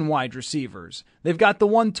possession wide receivers. They've got the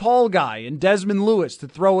one tall guy in Desmond Lewis to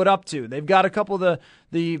throw it up to. They've got a couple of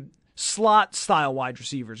the slot-style wide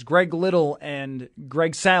receivers, Greg Little and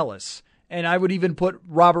Greg Salas. And I would even put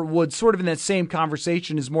Robert Woods sort of in that same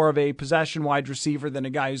conversation as more of a possession wide receiver than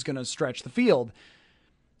a guy who's going to stretch the field.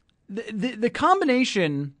 The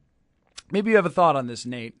combination, maybe you have a thought on this,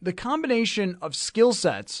 Nate, the combination of skill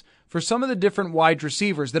sets for some of the different wide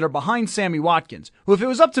receivers that are behind Sammy Watkins, who if it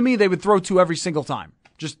was up to me, they would throw to every single time.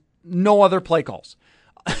 Just no other play calls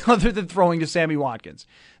other than throwing to Sammy Watkins.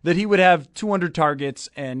 That he would have 200 targets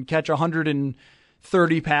and catch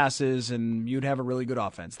 130 passes and you'd have a really good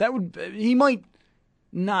offense. He might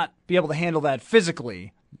not be able to handle that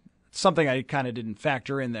physically. Something I kind of didn't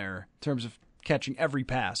factor in there in terms of catching every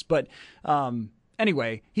pass. But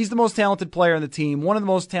anyway, he's the most talented player on the team, one of the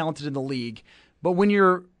most talented in the league. But when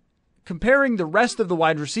you're comparing the rest of the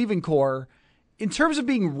wide receiving core, in terms of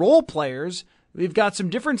being role players, we've got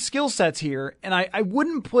some different skill sets here, and I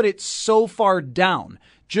wouldn't put it so far down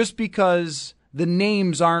just because the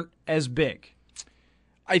names aren't as big.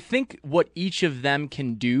 I think what each of them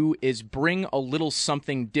can do is bring a little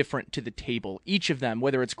something different to the table. Each of them,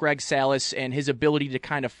 whether it's Greg Salas and his ability to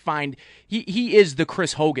kind of find, he is the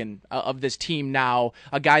Chris Hogan of this team now,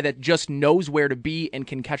 a guy that just knows where to be and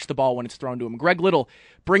can catch the ball when it's thrown to him. Greg Little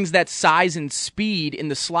brings that size and speed in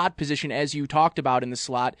the slot position, as you talked about in the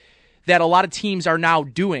slot, that a lot of teams are now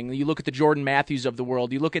doing. You look at the Jordan Matthews of the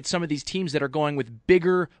world. You look at some of these teams that are going with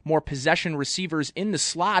bigger, more possession receivers in the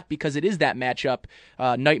slot because it is that matchup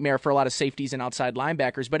nightmare for a lot of safeties and outside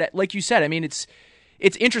linebackers. But like you said, I mean, it's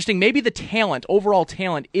interesting. Maybe the talent, overall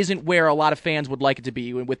talent, isn't where a lot of fans would like it to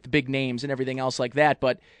be with the big names and everything else like that.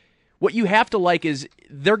 But what you have to like is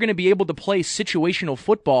they're going to be able to play situational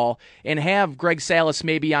football and have Greg Salas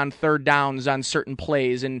maybe on third downs on certain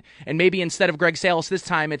plays. And maybe instead of Greg Salas this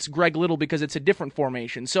time, it's Greg Little because it's a different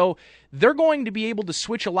formation. So they're going to be able to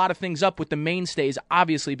switch a lot of things up with the mainstays,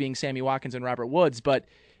 obviously being Sammy Watkins and Robert Woods. But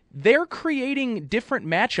they're creating different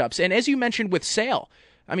matchups. And as you mentioned with Sale,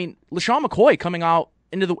 I mean, LeSean McCoy coming out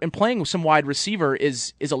and playing with some wide receiver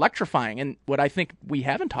is electrifying. And what I think we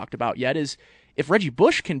haven't talked about yet is if Reggie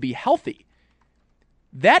Bush can be healthy.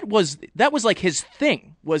 That was like his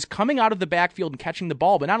thing, was coming out of the backfield and catching the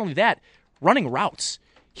ball, but not only that, running routes.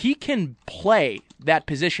 He can play that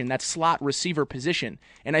position, that slot receiver position,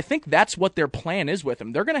 and I think that's what their plan is with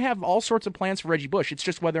him. They're going to have all sorts of plans for Reggie Bush. It's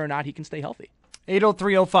just whether or not he can stay healthy.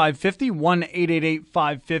 803-0550,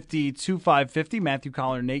 1-888-550-2550. Matthew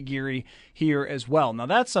Collar, Nate Geary here as well. Now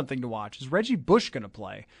that's something to watch. Is Reggie Bush going to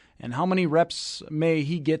play? And how many reps may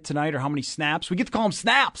he get tonight, or how many snaps? We get to call them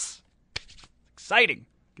snaps. Exciting.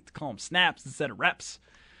 Get to call them snaps instead of reps.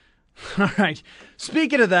 All right.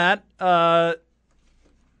 Speaking of that,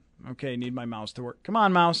 okay, need my mouse to work. Come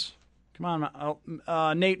on, mouse. Come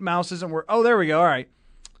on. Nate, mouse isn't working. Oh, there we go. All right.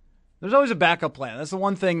 There's always a backup plan. That's the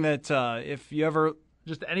one thing that if you ever,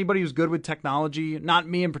 just anybody who's good with technology, not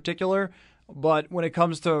me in particular, but when it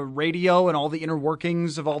comes to radio and all the inner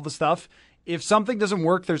workings of all the stuff, if something doesn't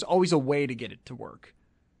work, there's always a way to get it to work.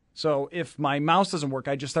 So if my mouse doesn't work,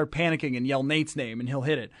 I just start panicking and yell Nate's name and he'll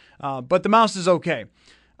hit it. But the mouse is okay.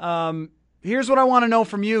 Here's what I want to know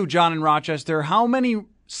from you, John in Rochester. How many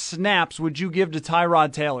snaps would you give to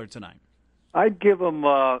Tyrod Taylor tonight? I'd give him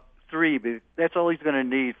 3, but that's all he's going to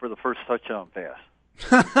need for the first touchdown pass.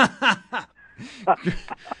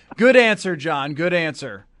 Good answer, John. Good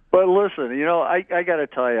answer. But listen, I got to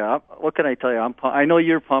tell you, what can I tell you? I know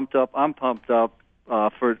you're pumped up. I'm pumped up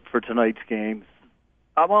for tonight's game.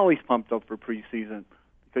 I'm always pumped up for preseason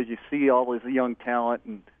because you see all this young talent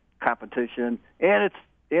and competition, and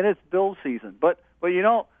it's Bills season. But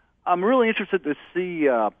I'm really interested to see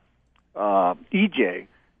EJ,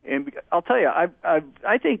 and I'll tell you,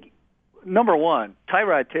 I think number one,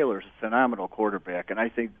 Tyrod Taylor is a phenomenal quarterback, and I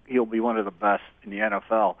think he'll be one of the best in the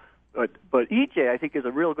NFL. But EJ, I think, is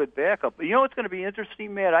a real good backup. But what's going to be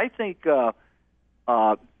interesting, Matt? I think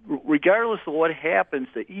regardless of what happens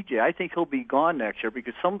to EJ, I think he'll be gone next year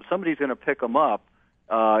because somebody's going to pick him up,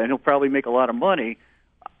 and he'll probably make a lot of money.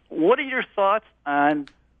 What are your thoughts on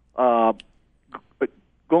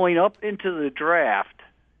going up into the draft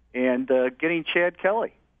and getting Chad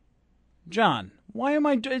Kelly? John, why am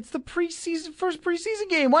I? It's the first preseason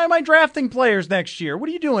game. Why am I drafting players next year? What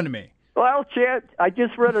are you doing to me? Well, Chad, I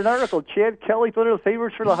just read an article. Chad Kelly's one of the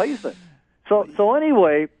favorites for the Heisman. So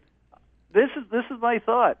anyway, this is my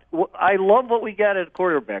thought. I love what we got at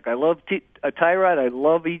quarterback. I love Tyrod. I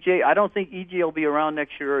love EJ. I don't think EJ will be around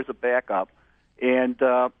next year as a backup, and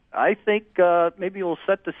I think maybe we'll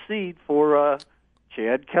set the seed for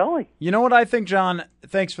Chad Kelly. You know what I think, John?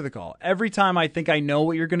 Thanks for the call. Every time I think I know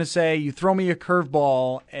what you're going to say, you throw me a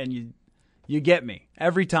curveball and you get me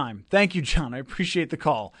every time. Thank you, John. I appreciate the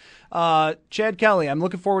call. Chad Kelly, I'm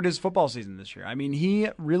looking forward to his football season this year. I mean, he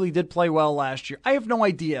really did play well last year. I have no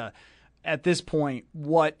idea at this point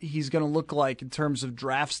what he's going to look like in terms of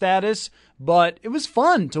draft status, but it was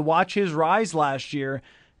fun to watch his rise last year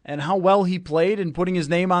and how well he played and putting his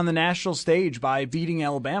name on the national stage by beating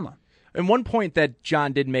Alabama. And one point that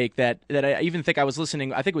John did make that I even think I was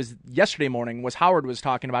listening, I think it was yesterday morning, was Howard was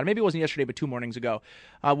talking about. Maybe it wasn't yesterday, but 2 mornings ago,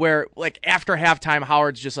 where like after halftime,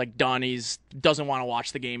 Howard's just like done. He doesn't want to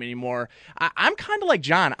watch the game anymore. I'm kind of like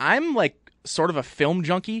John. I'm like sort of a film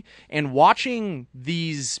junkie, and watching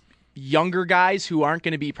these younger guys who aren't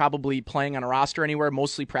going to be probably playing on a roster anywhere,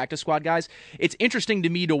 mostly practice squad guys, it's interesting to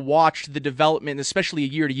me to watch the development, especially a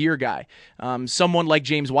year-to-year guy. Someone like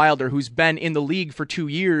James Wilder, who's been in the league for 2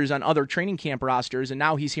 years on other training camp rosters, and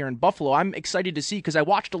now he's here in Buffalo. I'm excited to see, because I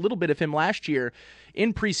watched a little bit of him last year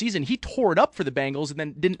in preseason. He tore it up for the Bengals and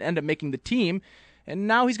then didn't end up making the team. And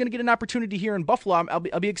now he's going to get an opportunity here in Buffalo. I'll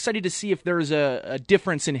be excited to see if there's a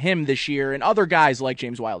difference in him this year and other guys like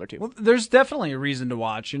James Wilder, too. Well, there's definitely a reason to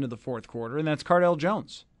watch into the fourth quarter, and that's Cardale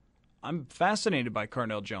Jones. I'm fascinated by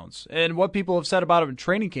Cardale Jones. And what people have said about him in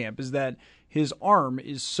training camp is that his arm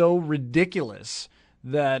is so ridiculous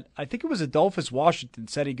that I think it was Adolphus Washington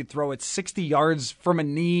said he could throw it 60 yards from a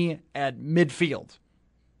knee at midfield.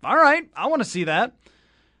 All right, I want to see that.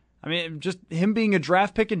 I mean, just him being a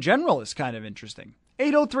draft pick in general is kind of interesting.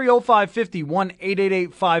 803-0550,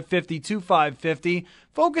 1-888-550-2550.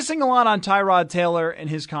 Focusing a lot on Tyrod Taylor and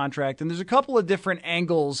his contract, and there's a couple of different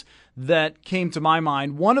angles that came to my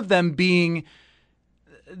mind. One of them being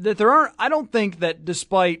that I don't think that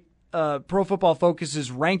despite Pro Football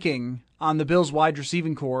Focus's ranking on the Bills' wide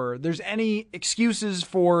receiving core, there's any excuses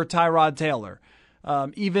for Tyrod Taylor.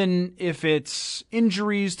 Even if it's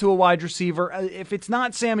injuries to a wide receiver, if it's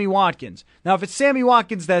not Sammy Watkins. Now, if it's Sammy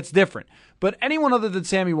Watkins, that's different. But anyone other than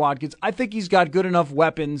Sammy Watkins, I think he's got good enough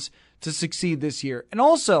weapons to succeed this year. And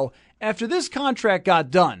also, after this contract got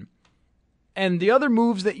done, and the other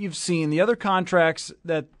moves that you've seen, the other contracts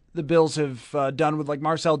that the Bills have done with like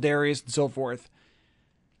Marcel Darius and so forth,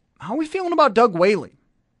 how are we feeling about Doug Whaley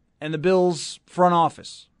and the Bills front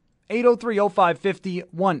office? 803-0550,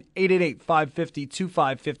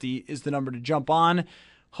 1-888-550-2550 is the number to jump on.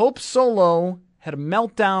 Hope Solo had a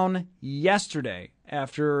meltdown yesterday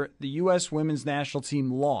after the U.S. women's national team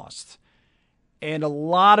lost. And a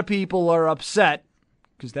lot of people are upset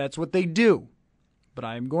because that's what they do. But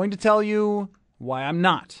I'm going to tell you why I'm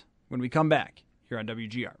not when we come back here on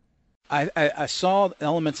WGR. I saw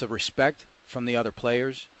elements of respect from the other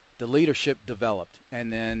players. The leadership developed.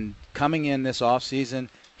 And then coming in this offseason,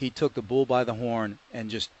 he took the bull by the horn and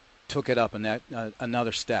just took it up in that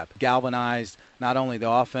another step. Galvanized not only the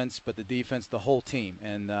offense, but the defense, the whole team,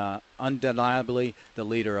 and undeniably the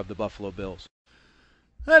leader of the Buffalo Bills.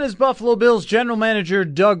 That is Buffalo Bills general manager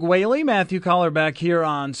Doug Whaley. Matthew Collar back here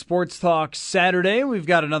on Sports Talk Saturday. We've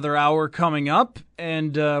got another hour coming up,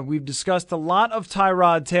 and we've discussed a lot of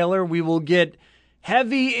Tyrod Taylor. We will get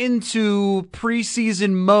heavy into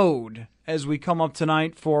preseason mode as we come up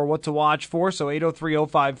tonight for what to watch for. So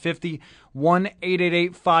 803-0550,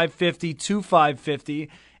 1-888-550-2550.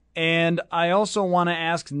 And I also want to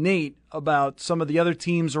ask Nate about some of the other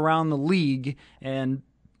teams around the league and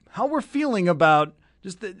how we're feeling about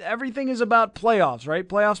just everything is about playoffs, right?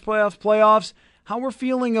 Playoffs. how we're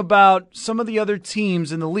feeling about some of the other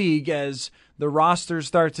teams in the league as the rosters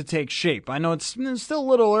start to take shape. I know it's still a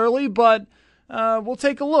little early, but we'll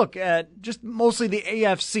take a look at just mostly the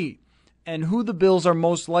AFC and who the Bills are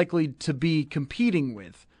most likely to be competing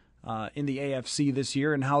with in the AFC this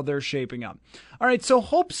year and how they're shaping up. All right, so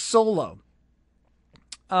Hope Solo.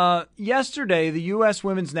 Yesterday, the U.S.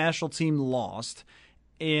 women's national team lost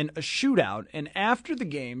in a shootout, and after the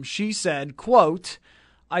game, she said, quote,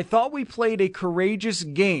 "I thought we played a courageous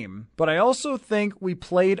game, but I also think we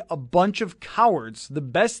played a bunch of cowards. The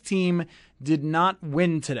best team did not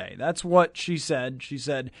win today." That's what she said. She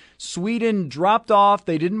said Sweden dropped off.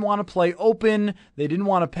 They didn't want to play open. They didn't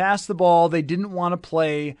want to pass the ball. They didn't want to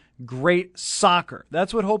play great soccer.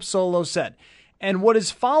 That's what Hope Solo said. And what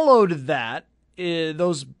has followed that,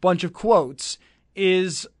 those bunch of quotes,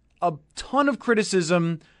 is a ton of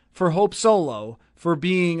criticism for Hope Solo for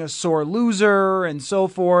being a sore loser and so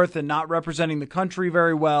forth and not representing the country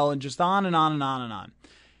very well and just on and on and on and on.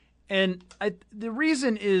 And the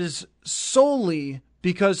reason is solely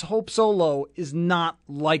because Hope Solo is not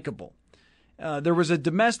likable. There was a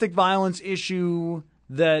domestic violence issue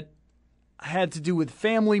that had to do with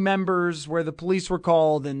family members where the police were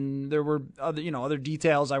called, and there were other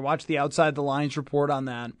details. I watched the Outside the Lines report on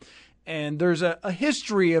that. And there's a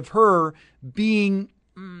history of her being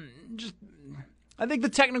I think the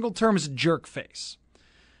technical term is jerk face.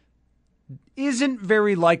 Isn't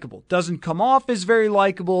very likable. Doesn't come off as very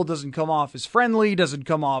likable. Doesn't come off as friendly. Doesn't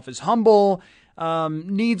come off as humble.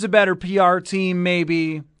 Needs a better PR team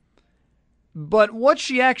maybe. But what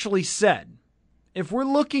she actually said, if we're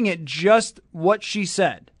looking at just what she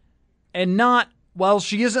said, and not, well,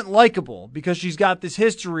 she isn't likable because she's got this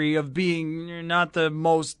history of being not the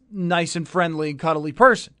most nice and friendly and cuddly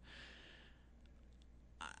person.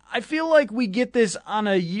 I feel like we get this on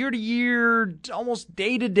a year-to-year, almost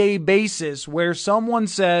day-to-day basis where someone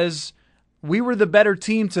says, we were the better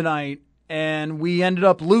team tonight and we ended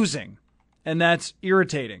up losing. And that's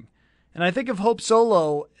irritating. And I think of Hope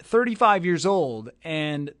Solo, 35 years old,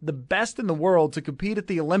 and the best in the world to compete at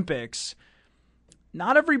the Olympics.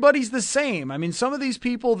 Not everybody's the same. I mean, some of these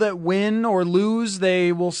people that win or lose,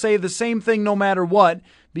 they will say the same thing no matter what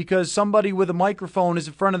because somebody with a microphone is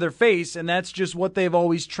in front of their face, and that's just what they've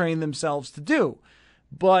always trained themselves to do.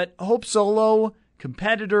 But Hope Solo,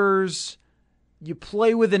 competitors, you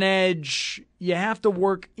play with an edge. You have to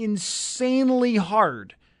work insanely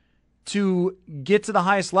hard to get to the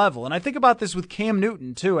highest level. And I think about this with Cam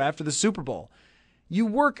Newton, too, after the Super Bowl. You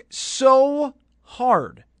work so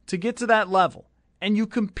hard to get to that level. And you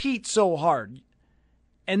compete so hard.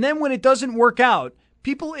 And then when it doesn't work out,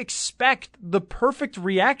 people expect the perfect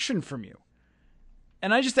reaction from you.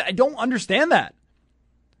 And I don't understand that.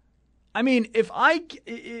 I mean,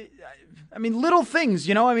 little things,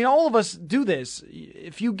 all of us do this.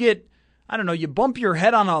 If you get, you bump your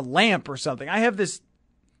head on a lamp or something. I have this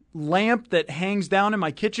lamp that hangs down in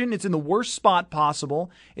my kitchen. It's in the worst spot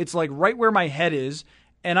possible. It's like right where my head is.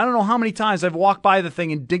 And I don't know how many times I've walked by the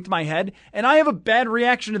thing and dinked my head, and I have a bad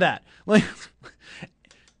reaction to that. Like,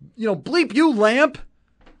 bleep you, lamp.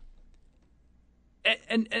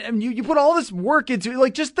 And you put all this work into it.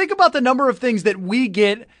 Like, just think about the number of things that we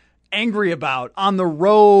get angry about on the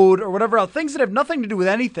road or whatever else, things that have nothing to do with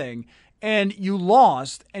anything. And you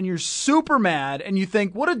lost, and you're super mad, and you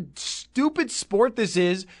think, what a stupid sport this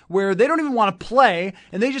is, where they don't even want to play,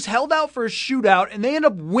 and they just held out for a shootout, and they end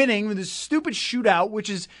up winning with this stupid shootout, which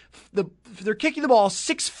is they're kicking the ball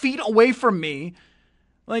 6 feet away from me.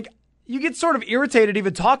 Like, you get sort of irritated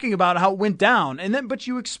even talking about how it went down, but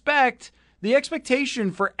you expect the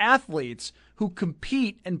expectation for athletes who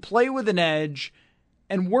compete and play with an edge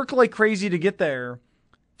and work like crazy to get there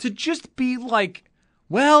to just be like,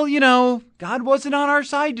 well, God wasn't on our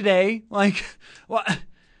side today. Like, well,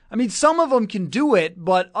 some of them can do it,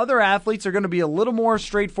 but other athletes are going to be a little more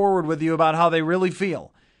straightforward with you about how they really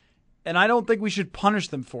feel. And I don't think we should punish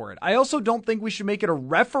them for it. I also don't think we should make it a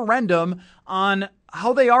referendum on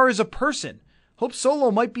how they are as a person. Hope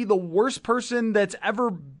Solo might be the worst person that's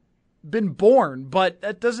ever been born, but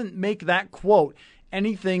that doesn't make that quote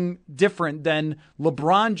anything different than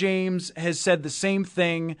LeBron James has said the same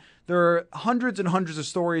thing. There are hundreds and hundreds of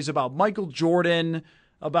stories about Michael Jordan,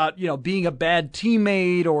 about, being a bad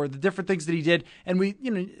teammate or the different things that he did. And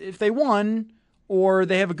if they won or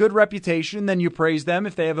they have a good reputation, then you praise them.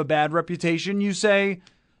 If they have a bad reputation, you say,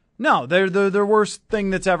 no, they're the worst thing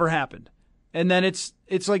that's ever happened. And then it's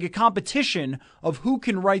like a competition of who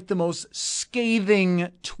can write the most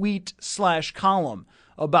scathing tweet/column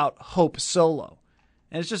about Hope Solo.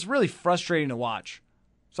 And it's just really frustrating to watch.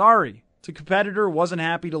 Sorry. It's a competitor, wasn't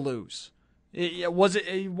happy to lose. It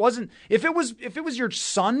wasn't. If it was your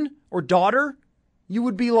son or daughter, you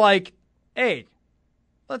would be like, hey,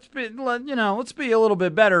 let's be a little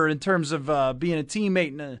bit better in terms of being a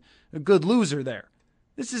teammate and a good loser there.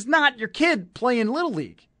 This is not your kid playing Little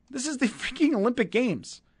League. This is the freaking Olympic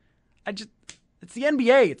Games. It's the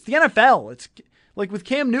NBA. It's the NFL. It's like with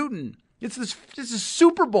Cam Newton. This is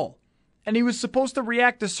Super Bowl. And he was supposed to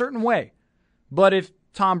react a certain way. But if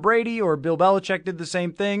Tom Brady or Bill Belichick did the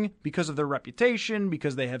same thing because of their reputation,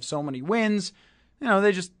 because they have so many wins,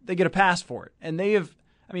 they get a pass for it. And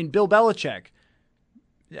Bill Belichick,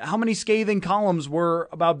 how many scathing columns were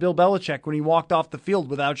about Bill Belichick when he walked off the field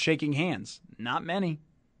without shaking hands? Not many.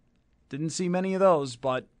 Didn't see many of those,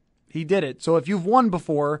 but he did it. So if you've won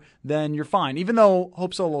before, then you're fine. Even though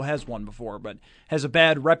Hope Solo has won before, but has a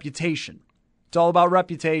bad reputation. It's all about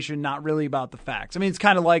reputation, not really about the facts. It's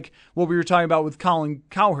kind of like what we were talking about with Colin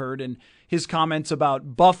Cowherd and his comments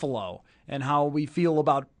about Buffalo and how we feel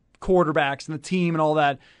about quarterbacks and the team and all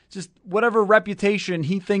that. Just whatever reputation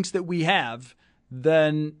he thinks that we have,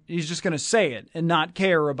 then he's just going to say it and not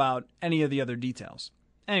care about any of the other details.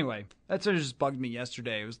 Anyway, that's what just bugged me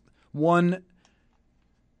yesterday. It was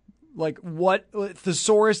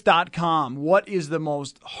thesaurus.com. What is the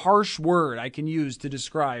most harsh word I can use to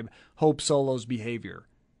describe Hope Solo's behavior?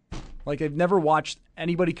 Like I've never watched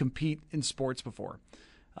anybody compete in sports before.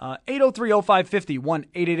 803-0550,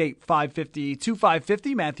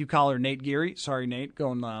 1-888-550-2550. Matthew Collar, Nate Geary. Sorry, Nate,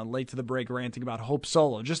 going late to the break ranting about Hope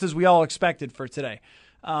Solo, just as we all expected for today.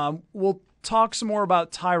 We'll talk some more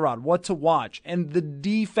about Tyrod, what to watch, and the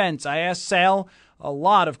defense. I asked Sal a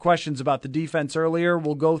lot of questions about the defense earlier.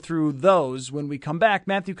 We'll go through those when we come back.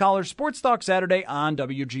 Matthew Collar, Sports Talk Saturday on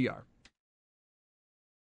WGR.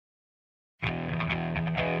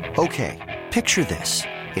 Okay, picture this.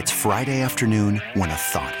 It's Friday afternoon when a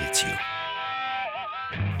thought hits you.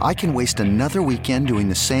 I can waste another weekend doing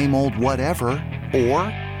the same old whatever, or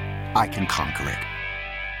I can conquer it.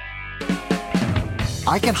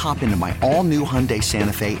 I can hop into my all-new Hyundai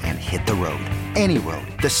Santa Fe and hit the road. Any road.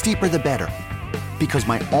 The steeper, the better. Because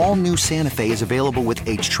my all-new Santa Fe is available with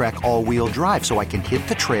H-Track all-wheel drive, so I can hit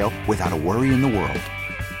the trail without a worry in the world.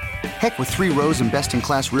 Heck, with 3 rows and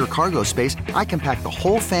best-in-class rear cargo space, I can pack the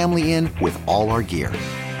whole family in with all our gear.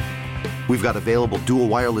 We've got available dual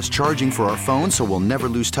wireless charging for our phones, so we'll never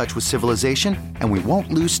lose touch with civilization, and we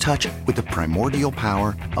won't lose touch with the primordial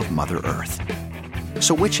power of Mother Earth.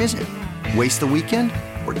 So which is it? Waste the weekend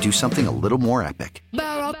or do something a little more epic?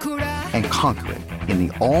 And conquer it in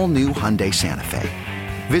the all-new Hyundai Santa Fe.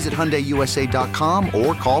 Visit HyundaiUSA.com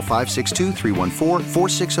or call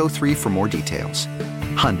 562-314-4603 for more details.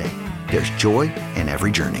 Hyundai, there's joy in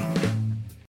every journey.